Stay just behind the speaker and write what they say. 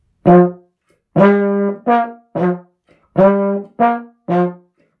Hi,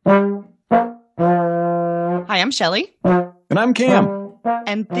 I'm Shelley. And I'm Cam.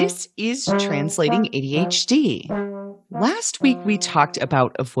 And this is Translating ADHD. Last week, we talked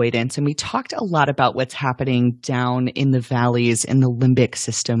about avoidance, and we talked a lot about what's happening down in the valleys in the limbic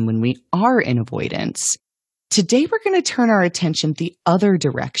system when we are in avoidance. Today, we're going to turn our attention the other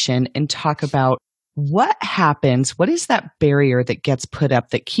direction and talk about what happens, what is that barrier that gets put up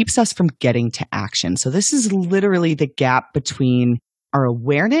that keeps us from getting to action. So this is literally the gap between our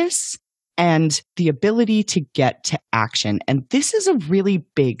awareness and the ability to get to action. And this is a really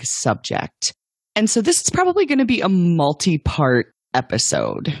big subject. And so this is probably going to be a multi-part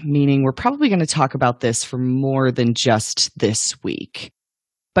episode, meaning we're probably going to talk about this for more than just this week.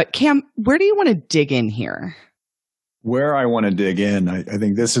 But Cam, where do you want to dig in here? Where I want to dig in, I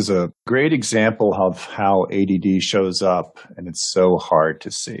think this is a great example of how ADD shows up, and it's so hard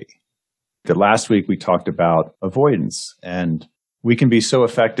to see. The last week we talked about avoidance, and we can be so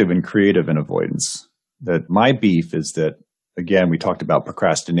effective and creative in avoidance that my beef is that, again, we talked about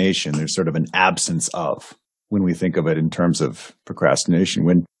procrastination. There's sort of an absence of when we think of it in terms of procrastination,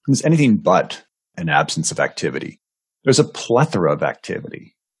 when there's anything but an absence of activity. There's a plethora of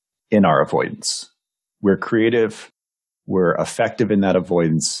activity in our avoidance. We're creative. We're effective in that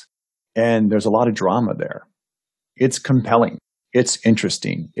avoidance, and there's a lot of drama there. It's compelling. It's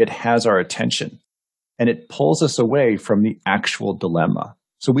interesting. It has our attention, and it pulls us away from the actual dilemma.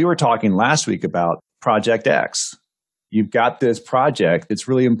 So we were talking last week about Project X. You've got this project that's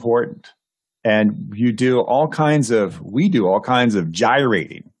really important, and we do all kinds of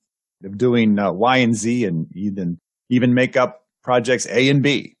gyrating, of doing Y and Z, and even make up projects A and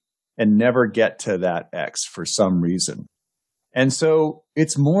B, and never get to that X for some reason. And so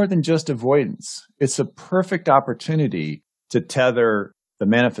it's more than just avoidance. It's a perfect opportunity to tether the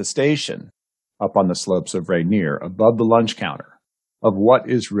manifestation up on the slopes of Rainier, above the lunch counter, of what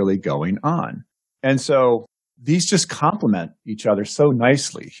is really going on. And so these just complement each other so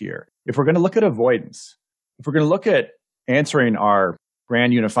nicely here. If we're going to look at avoidance, if we're going to look at answering our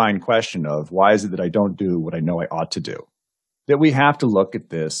grand unifying question of why is it that I don't do what I know I ought to do, that we have to look at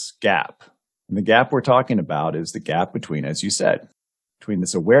this gap. And the gap we're talking about is the gap between, as you said, between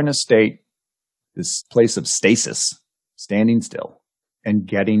this awareness state, this place of stasis, standing still, and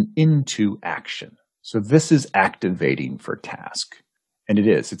getting into action. So this is activating for task. And it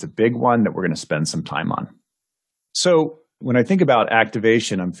is. It's a big one that we're going to spend some time on. So when I think about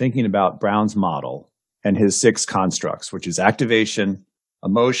activation, I'm thinking about Brown's model and his 6 constructs, which is activation,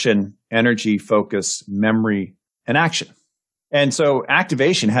 emotion, energy, focus, memory, and action. And so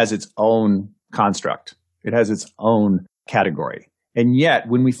activation has its own construct. It has its own category. And yet,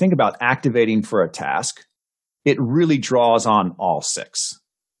 when we think about activating for a task, it really draws on all 6.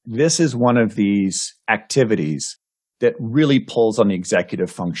 This is one of these activities that really pulls on the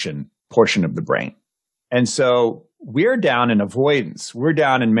executive function portion of the brain. And so we're down in avoidance. We're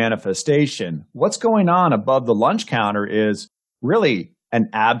down in manifestation. What's going on above the lunch counter is really an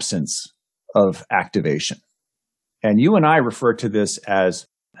absence of activation. And you and I refer to this as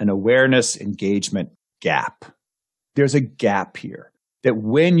an awareness engagement gap. There's a gap here that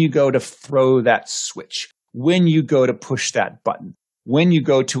when you go to throw that switch, when you go to push that button, when you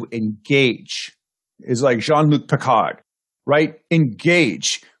go to engage, is like Jean-Luc Picard, right?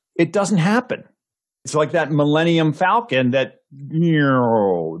 Engage. It doesn't happen. It's like that Millennium Falcon that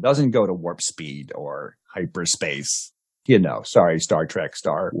doesn't go to warp speed or hyperspace. Sorry, Star Trek,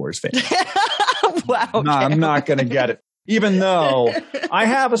 Star Wars fan. Wow. No, I'm not going to get it. Even though I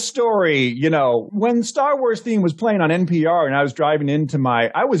have a story, when Star Wars theme was playing on NPR and I was driving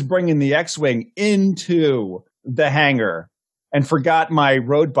I was bringing the X-Wing into the hangar and forgot my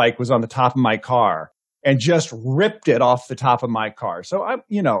road bike was on the top of my car and just ripped it off the top of my car. So I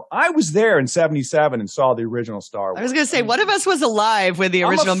was there in 1977 and saw the original Star Wars. I was going to say, one of us was alive when the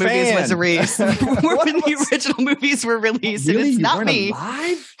original movies was released. When the original movies were released, really? And it's you not weren't me.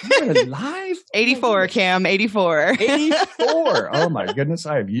 Alive? You weren't alive? 84, Cam, 84. 84. Oh my goodness.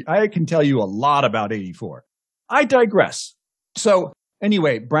 I can tell you a lot about 84. I digress. So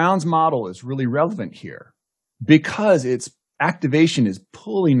anyway, Brown's model is really relevant here because its activation is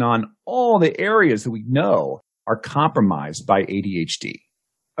pulling on all the areas that we know are compromised by ADHD.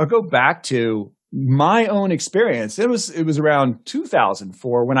 I'll go back to my own experience. It was around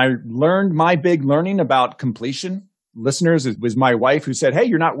 2004 when I learned my big learning about completion. Listeners, it was my wife who said, "Hey,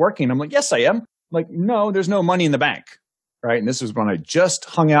 you're not working." I'm like, "Yes, I am." I'm like, "No, there's no money in the bank." Right? And this was when I just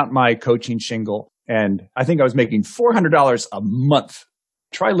hung out my coaching shingle. And I think I was making $400 a month.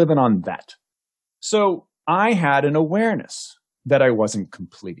 Try living on that. So I had an awareness that I wasn't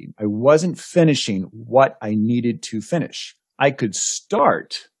completing. I wasn't finishing what I needed to finish. I could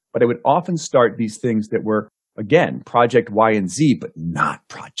start, but I would often start these things that were, again, project Y and Z, but not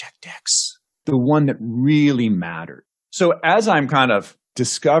project X, the one that really mattered. So as I'm kind of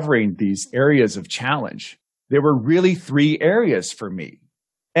discovering these areas of challenge, there were really 3 areas for me.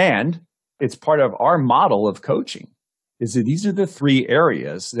 And it's part of our model of coaching is that these are the 3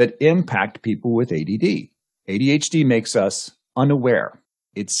 areas that impact people with ADD. ADHD makes us unaware.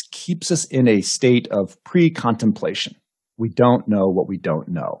 It keeps us in a state of pre-contemplation. We don't know what we don't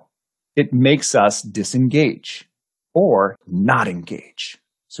know. It makes us disengage or not engage.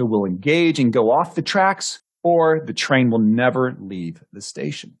 So we'll engage and go off the tracks, or the train will never leave the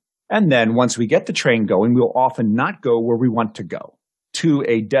station. And then once we get the train going, we'll often not go where we want to go, to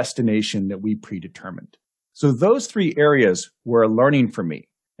a destination that we predetermined. So those 3 areas were a learning for me.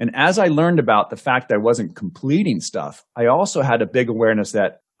 And as I learned about the fact that I wasn't completing stuff, I also had a big awareness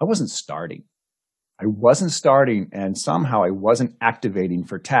that I wasn't starting. I wasn't starting, and somehow I wasn't activating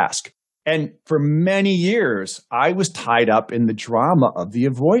for task. And for many years, I was tied up in the drama of the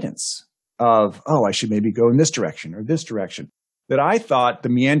avoidance of, oh, I should maybe go in this direction or this direction, that I thought the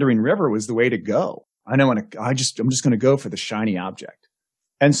meandering river was the way to go. I'm just going to go for the shiny object.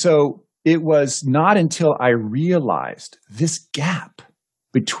 And so it was not until I realized this gap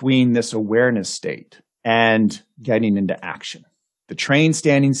between this awareness state and getting into action. The train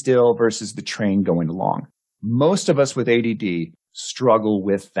standing still versus the train going along. Most of us with ADD struggle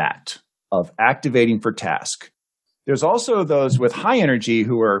with that, of activating for task. There's also those with high energy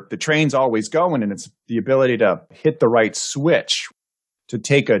who are, the train's always going, and it's the ability to hit the right switch to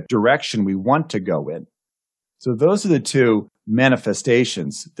take a direction we want to go in. So those are the 2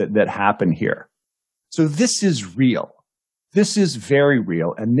 manifestations that happen here. So this is real. This is very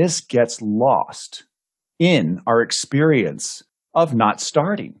real, and this gets lost in our experience of not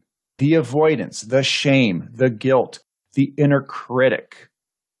starting. The avoidance, the shame, the guilt, the inner critic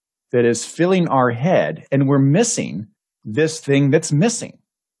that is filling our head, and we're missing this thing that's missing,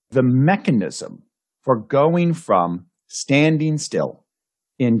 the mechanism for going from standing still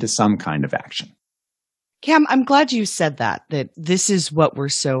into some kind of action. Cam, I'm glad you said that this is what we're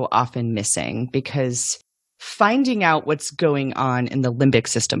so often missing, because finding out what's going on in the limbic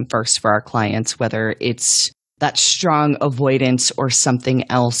system first for our clients, whether it's that strong avoidance or something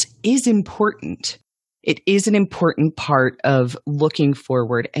else, is important. It is an important part of looking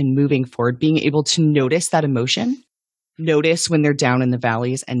forward and moving forward, being able to notice that emotion, notice when they're down in the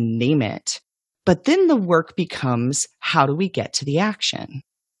valleys and name it. But then the work becomes, how do we get to the action?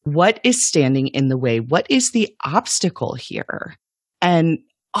 What is standing in the way? What is the obstacle here? And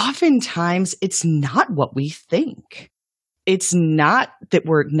oftentimes it's not what we think. It's not that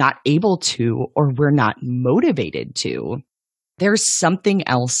we're not able to or we're not motivated to. There's something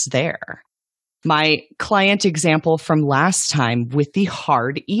else there. My client example from last time with the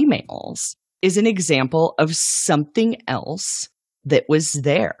hard emails is an example of something else that was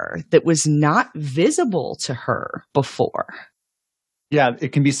there, that was not visible to her before. Yeah,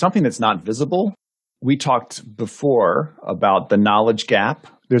 it can be something that's not visible. We talked before about the knowledge gap.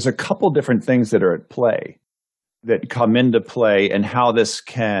 There's a couple different things that are at play that come into play and how this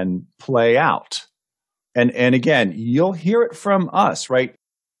can play out. And again, you'll hear it from us, right?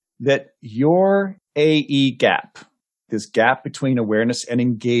 That your AE gap, this gap between awareness and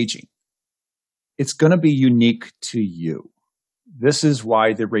engaging, it's going to be unique to you. This is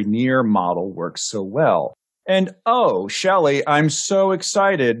why the Rainier model works so well. And oh, Shelley, I'm so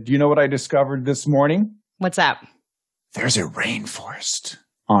excited. Do you know what I discovered this morning? What's that? There's a rainforest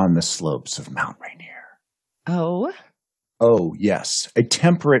on the slopes of Mount Rainier. Oh? Oh, yes. A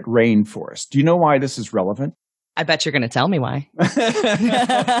temperate rainforest. Do you know why this is relevant? I bet you're going to tell me why.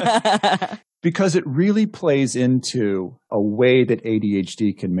 Because it really plays into a way that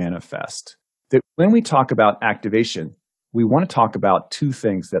ADHD can manifest. That when we talk about activation, we want to talk about 2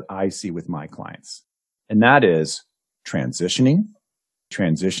 things that I see with my clients. And that is transitioning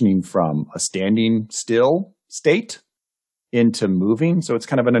from a standing still state into moving. So it's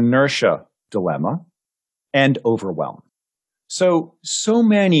kind of an inertia dilemma, and overwhelm. So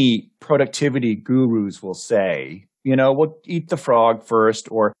many productivity gurus will say, we'll eat the frog first,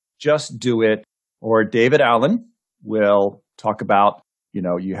 or just do it. Or David Allen will talk about,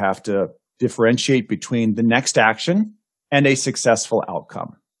 you have to differentiate between the next action and a successful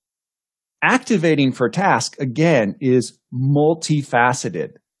outcome. Activating for task, again, is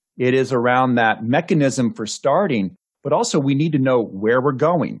multifaceted. It is around that mechanism for starting, but also we need to know where we're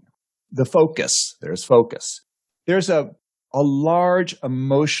going. The focus, there's focus. There's a large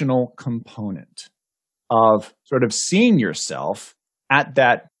emotional component of sort of seeing yourself at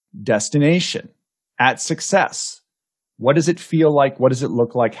that destination, at success. What does it feel like? What does it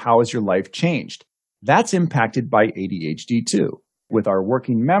look like? How has your life changed? That's impacted by ADHD too, with our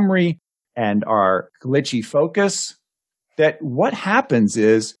working memory and our glitchy focus. That what happens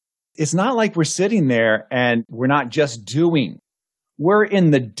is, it's not like we're sitting there and we're not just doing. We're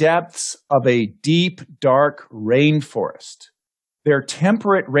in the depths of a deep, dark rainforest. There are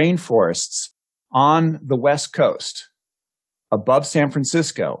temperate rainforests on the West Coast, above San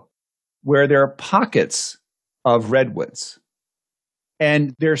Francisco, where there are pockets of redwoods.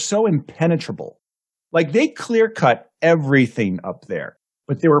 And they're so impenetrable. Like they clear cut everything up there,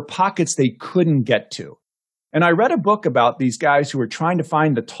 but there were pockets they couldn't get to. And I read a book about these guys who were trying to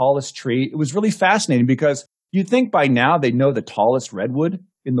find the tallest tree. It was really fascinating because you'd think by now they know the tallest redwood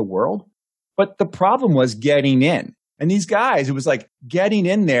in the world. But the problem was getting in. And these guys, it was like getting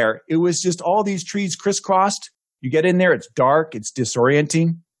in there. It was just all these trees crisscrossed. You get in there, it's dark, it's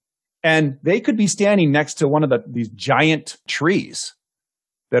disorienting. And they could be standing next to one of these giant trees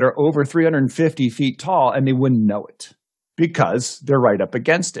that are over 350 feet tall, and they wouldn't know it because they're right up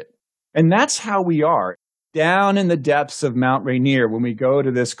against it. And that's how we are down in the depths of Mount Rainier when we go to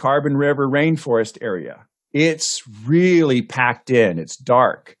this Carbon River rainforest area. It's really packed in. It's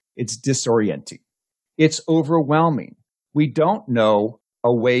dark. It's disorienting. It's overwhelming. We don't know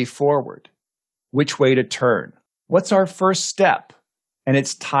a way forward, which way to turn. What's our first step? And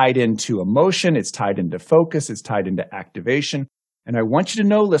it's tied into emotion. It's tied into focus. It's tied into activation. And I want you to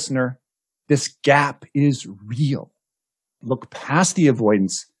know, listener, this gap is real. Look past the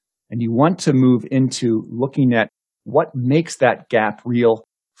avoidance, and you want to move into looking at what makes that gap real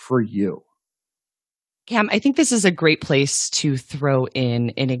for you. Cam, I think this is a great place to throw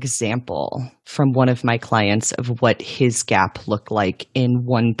in an example from one of my clients of what his gap looked like in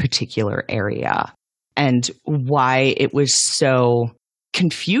one particular area and why it was so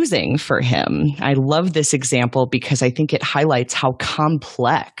confusing for him. I love this example because I think it highlights how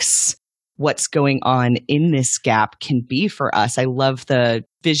complex what's going on in this gap can be for us. I love the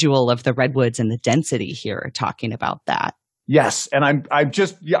visual of the redwoods and the density here talking about that. Yes. And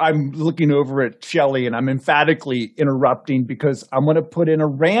I'm looking over at Shelley and I'm emphatically interrupting because I'm going to put in a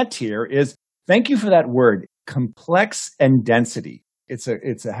rant here is thank you for that word, complex and density. It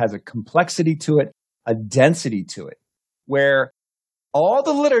has a complexity to it, a density to it, where all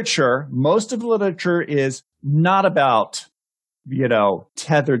the literature, most of the literature is not about,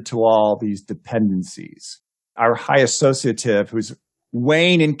 tethered to all these dependencies. Our high associative who's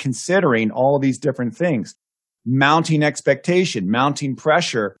weighing and considering all these different things, mounting expectation, mounting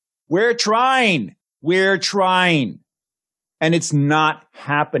pressure. We're trying. And it's not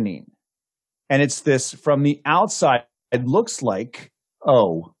happening. And it's this from the outside, it looks like,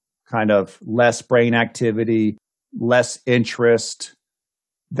 kind of less brain activity, less interest.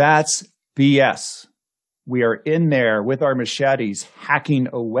 That's BS. We are in there with our machetes hacking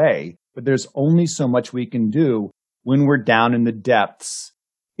away, but there's only so much we can do when we're down in the depths,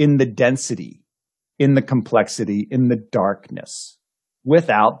 in the density, in the complexity, in the darkness,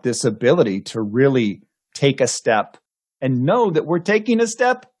 without this ability to really take a step and know that we're taking a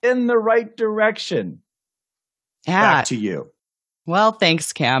step in the right direction. Yeah. Back to you. Well,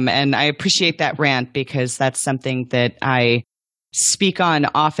 thanks, Cam. And I appreciate that rant because that's something that I speak on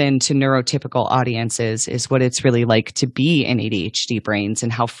often to neurotypical audiences is what it's really like to be in ADHD brains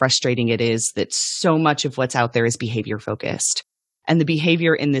and how frustrating it is that so much of what's out there is behavior focused. And the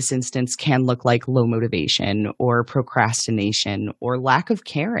behavior in this instance can look like low motivation or procrastination or lack of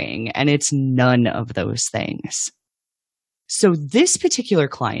caring. And it's none of those things. So this particular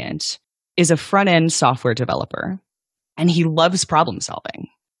client is a front-end software developer, and he loves problem solving.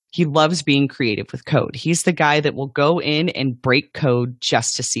 He loves being creative with code. He's the guy that will go in and break code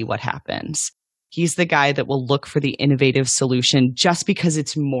just to see what happens. He's the guy that will look for the innovative solution just because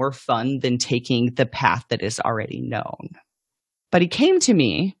it's more fun than taking the path that is already known. But he came to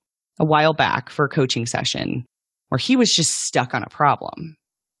me a while back for a coaching session where he was just stuck on a problem.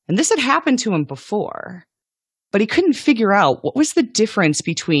 And this had happened to him before, but he couldn't figure out what was the difference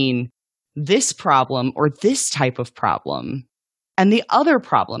between this problem or this type of problem and the other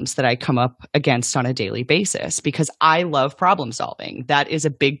problems that I come up against on a daily basis, because I love problem solving. That is a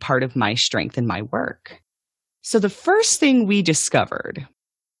big part of my strength in my work. So the first thing we discovered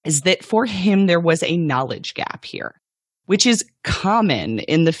is that for him, there was a knowledge gap here, which is common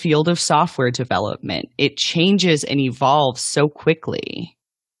in the field of software development. It changes and evolves so quickly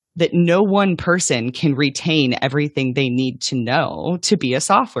that no one person can retain everything they need to know to be a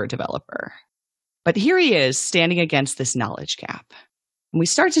software developer. But here he is standing against this knowledge gap. We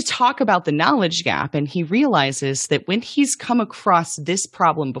start to talk about the knowledge gap, and he realizes that when he's come across this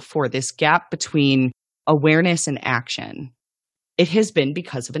problem before, this gap between awareness and action, it has been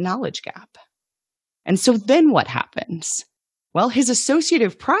because of a knowledge gap. And so then what happens? Well, his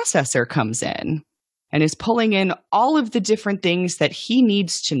associative processor comes in and is pulling in all of the different things that he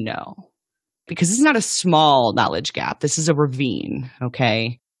needs to know. Because this is not a small knowledge gap. This is a ravine,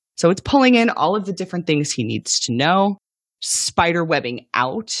 okay? So it's pulling in all of the different things he needs to know, spider webbing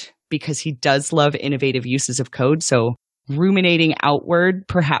out, because he does love innovative uses of code. So ruminating outward,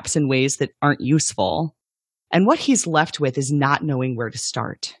 perhaps in ways that aren't useful. And what he's left with is not knowing where to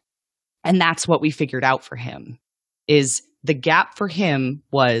start. And that's what we figured out for him, is the gap for him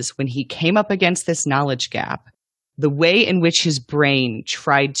was when he came up against this knowledge gap, the way in which his brain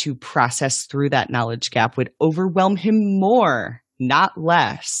tried to process through that knowledge gap would overwhelm him more, not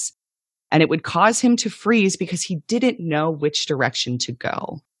less. And it would cause him to freeze because he didn't know which direction to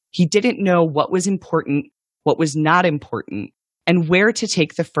go. He didn't know what was important, what was not important, and where to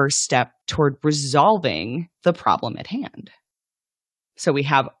take the first step toward resolving the problem at hand. So we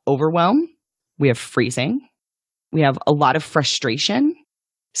have overwhelm, we have freezing, we have a lot of frustration,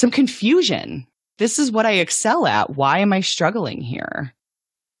 some confusion. This is what I excel at. Why am I struggling here?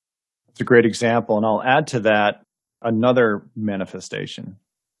 It's a great example. And I'll add to that another manifestation.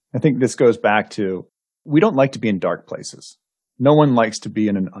 I think this goes back to, we don't like to be in dark places. No one likes to be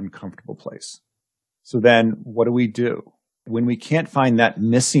in an uncomfortable place. So then what do? When we can't find that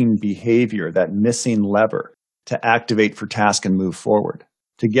missing behavior, that missing lever to activate for task and move forward,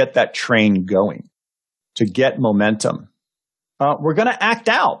 to get that train going, to get momentum, we're going to act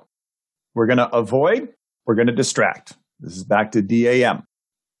out. We're going to avoid. We're going to distract. This is back to DAM.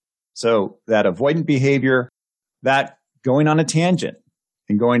 So that avoidant behavior, that going on a tangent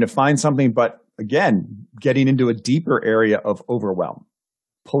and going to find something, but again, getting into a deeper area of overwhelm,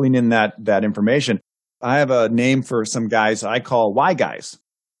 pulling in that information. I have a name for some guys I call why guys,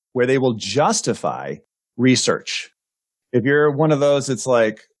 where they will justify research. If you're one of those, it's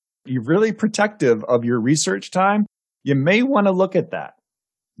like you're really protective of your research time, you may want to look at that.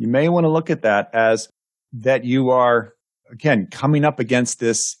 You may want to look at that as that you are, again, coming up against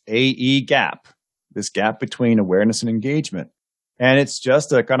this AE gap, this gap between awareness and engagement. And it's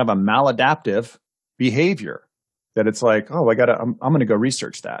just a kind of a maladaptive behavior that it's like, oh, I'm going to go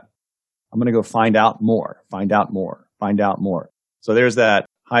research that. I'm going to go find out more. So there's that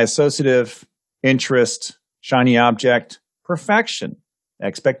high associative, interest, shiny object, perfection,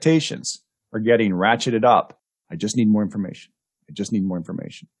 expectations are getting ratcheted up. I just need more information.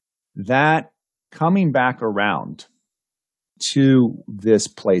 That coming back around to this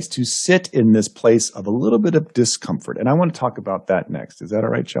place, to sit in this place of a little bit of discomfort. And I want to talk about that next. Is that all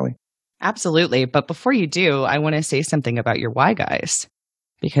right, Shelley? Absolutely. But before you do, I want to say something about your why guys,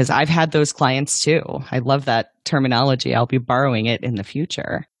 because I've had those clients too. I love that terminology. I'll be borrowing it in the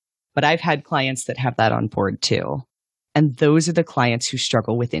future. But I've had clients that have that on board too. And those are the clients who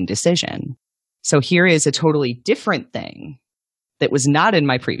struggle with indecision. So here is a totally different thing that was not in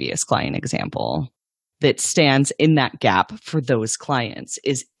my previous client example that stands in that gap for those clients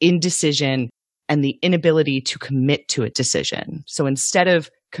is indecision and the inability to commit to a decision. So instead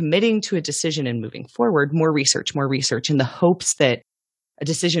of committing to a decision and moving forward, more research in the hopes that a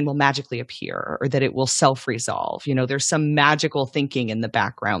decision will magically appear or that it will self-resolve. You know, there's some magical thinking in the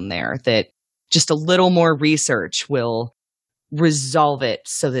background there that just a little more research will resolve it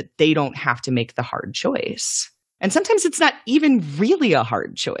so that they don't have to make the hard choice. And sometimes it's not even really a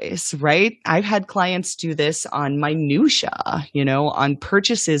hard choice, right? I've had clients do this on minutia, on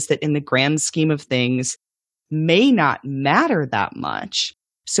purchases that in the grand scheme of things may not matter that much.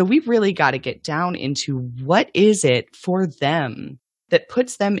 So we've really got to get down into what is it for them that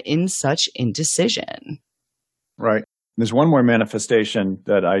puts them in such indecision. Right. There's one more manifestation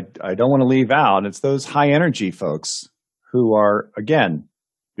that I don't want to leave out. It's those high energy folks who are, again,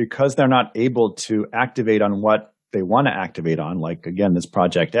 because they're not able to activate on what they want to activate on, like, again, this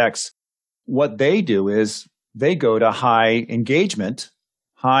Project X, what they do is they go to high engagement,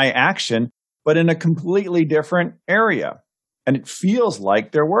 high action, but in a completely different area. And it feels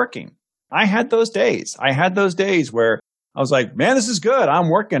like they're working. I had those days. Where I was like, man, this is good. I'm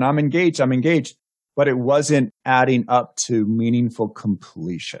working. I'm engaged. But it wasn't adding up to meaningful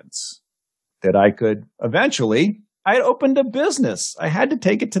completions that I could eventually. I had opened a business. I had to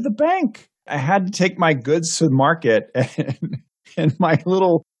take it to the bank. I had to take my goods to market, and my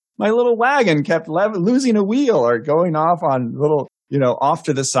little wagon kept losing a wheel or going off on off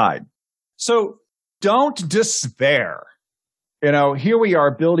to the side. So don't despair Here we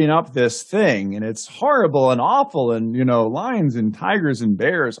are building up this thing and it's horrible and awful and, lions and tigers and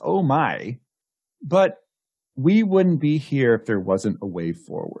bears. Oh my. But we wouldn't be here if there wasn't a way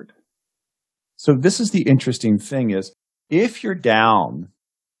forward. So this is the interesting thing is if you're down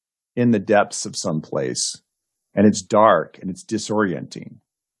in the depths of some place and it's dark and it's disorienting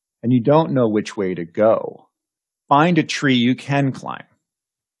and you don't know which way to go, find a tree you can climb.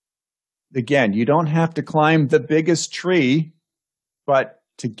 Again, you don't have to climb the biggest tree, but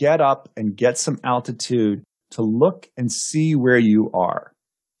to get up and get some altitude, to look and see where you are,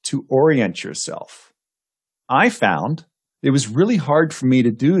 to orient yourself. I found it was really hard for me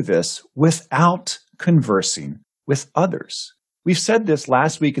to do this without conversing with others. We've said this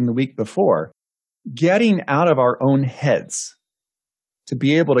last week and the week before, getting out of our own heads to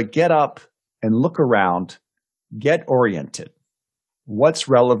be able to get up and look around, get oriented. What's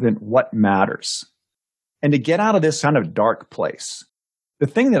relevant, what matters, and to get out of this kind of dark place. The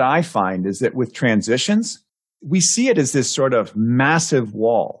thing that I find is that with transitions, we see it as this sort of massive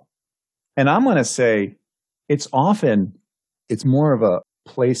wall. And I'm going to say it's more of a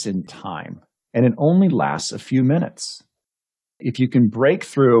place in time, and it only lasts a few minutes. If you can break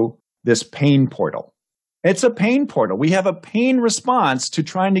through this pain portal, it's a pain portal. We have a pain response to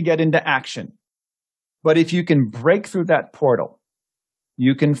trying to get into action. But if you can break through that portal,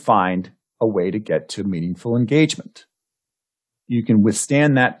 you can find a way to get to meaningful engagement. You can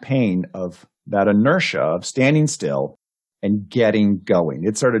withstand that pain of that inertia of standing still and getting going.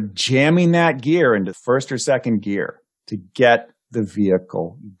 It's sort of jamming that gear into first or second gear to get the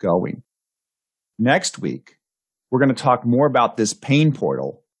vehicle going. Next week, we're going to talk more about this pain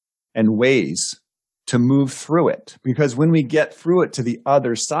portal and ways to move through it. Because when we get through it to the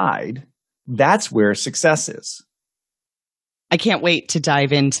other side, that's where success is. I can't wait to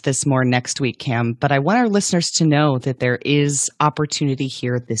dive into this more next week, Cam, but I want our listeners to know that there is opportunity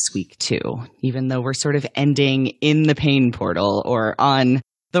here this week too, even though we're sort of ending in the pain portal or on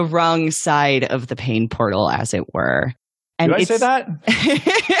the wrong side of the pain portal, as it were. And Did I say that?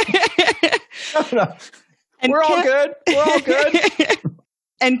 No. We're all good. We're all good.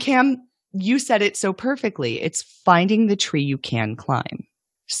 And Cam, you said it so perfectly. It's finding the tree you can climb.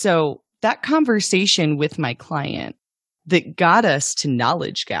 So that conversation with my client that got us to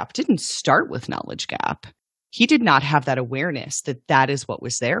Knowledge Gap didn't start with Knowledge Gap. He did not have that awareness that that is what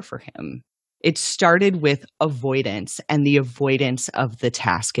was there for him. It started with avoidance and the avoidance of the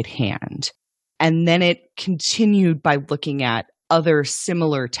task at hand. And then it continued by looking at other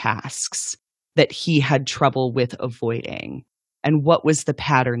similar tasks that he had trouble with avoiding and what was the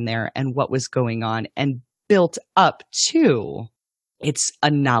pattern there and what was going on, and built up to it's a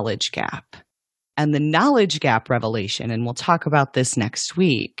knowledge gap. And the knowledge gap revelation, and we'll talk about this next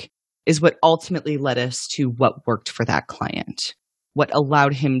week, is what ultimately led us to what worked for that client, what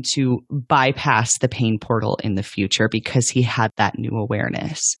allowed him to bypass the pain portal in the future because he had that new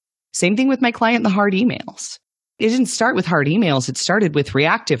awareness. Same thing with my client, the hard emails. It didn't start with hard emails. It started with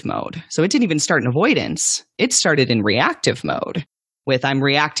reactive mode. So it didn't even start in avoidance. It started in reactive mode with I'm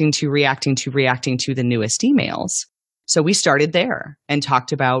reacting to the newest emails. So we started there and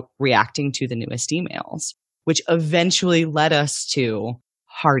talked about reacting to the newest emails, which eventually led us to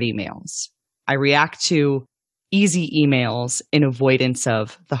hard emails. I react to easy emails in avoidance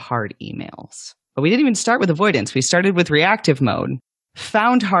of the hard emails. But we didn't even start with avoidance. We started with reactive mode,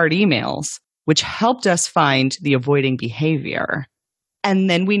 found hard emails, which helped us find the avoiding behavior. And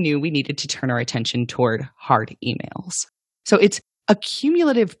then we knew we needed to turn our attention toward hard emails. So it's a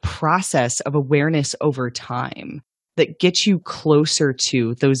cumulative process of awareness over time that gets you closer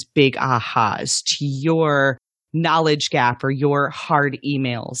to those big ahas, to your knowledge gap or your hard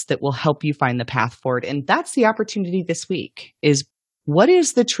emails that will help you find the path forward. And that's the opportunity this week is what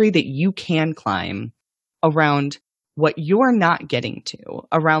is the tree that you can climb around what you're not getting to,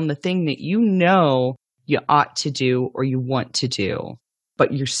 around the thing that you know you ought to do or you want to do,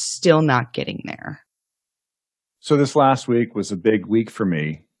 but you're still not getting there. So this last week was a big week for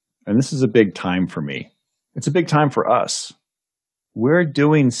me, and this is a big time for me. It's a big time for us. We're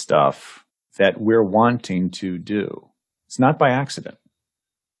doing stuff that we're wanting to do. It's not by accident.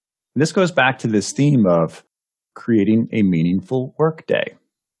 And this goes back to this theme of creating a meaningful workday,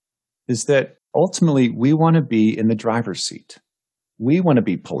 is that ultimately we want to be in the driver's seat. We want to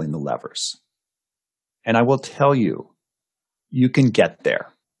be pulling the levers. And I will tell you, you can get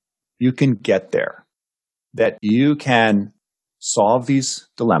there. You can get there. That you can solve these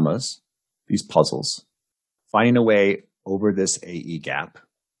dilemmas, these puzzles, finding a way over this AE gap,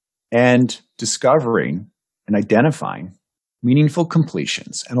 and discovering and identifying meaningful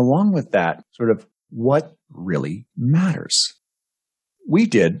completions. And along with that, sort of what really matters. we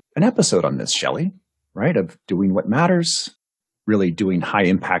did an episode on this, Shelley, right? Of doing what matters, really doing high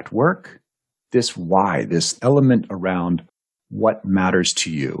impact work. This why, this element around what matters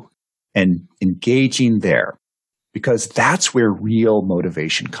to you and engaging there, because that's where real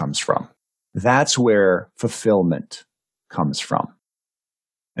motivation comes from. That's where fulfillment comes from.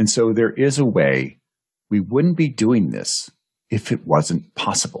 And so there is a way we wouldn't be doing this if it wasn't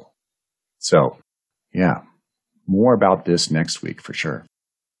possible. So, yeah, more about this next week for sure.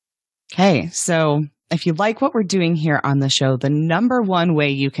 Okay, so if you like what we're doing here on the show, the number one way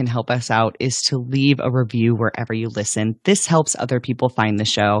you can help us out is to leave a review wherever you listen. This helps other people find the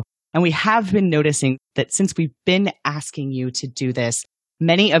show. And we have been noticing that since we've been asking you to do this,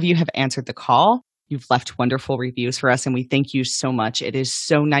 many of you have answered the call. You've left wonderful reviews for us, and we thank you so much. It is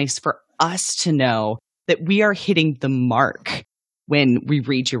so nice for us to know that we are hitting the mark when we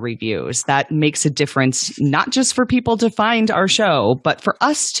read your reviews. That makes a difference, not just for people to find our show, but for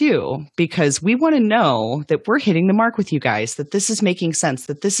us too, because we want to know that we're hitting the mark with you guys, that this is making sense,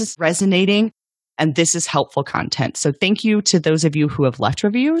 that this is resonating, and this is helpful content. So thank you to those of you who have left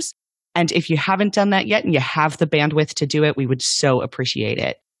reviews. And if you haven't done that yet and you have the bandwidth to do it, we would so appreciate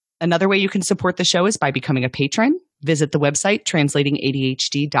it. Another way you can support the show is by becoming a patron. Visit the website,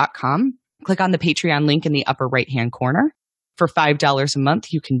 translatingadhd.com. Click on the Patreon link in the upper right-hand corner. For $5 a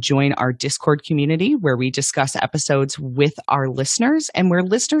month, you can join our Discord community where we discuss episodes with our listeners and where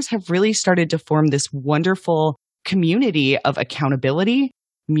listeners have really started to form this wonderful community of accountability,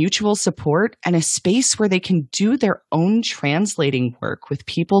 mutual support, and a space where they can do their own translating work with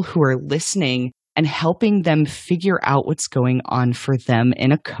people who are listening and helping them figure out what's going on for them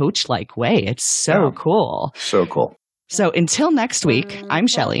in a coach-like way. It's so cool. So cool. So until next week, I'm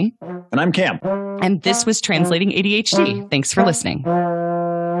Shelley. And I'm Cam. And this was Translating ADHD. Thanks for listening.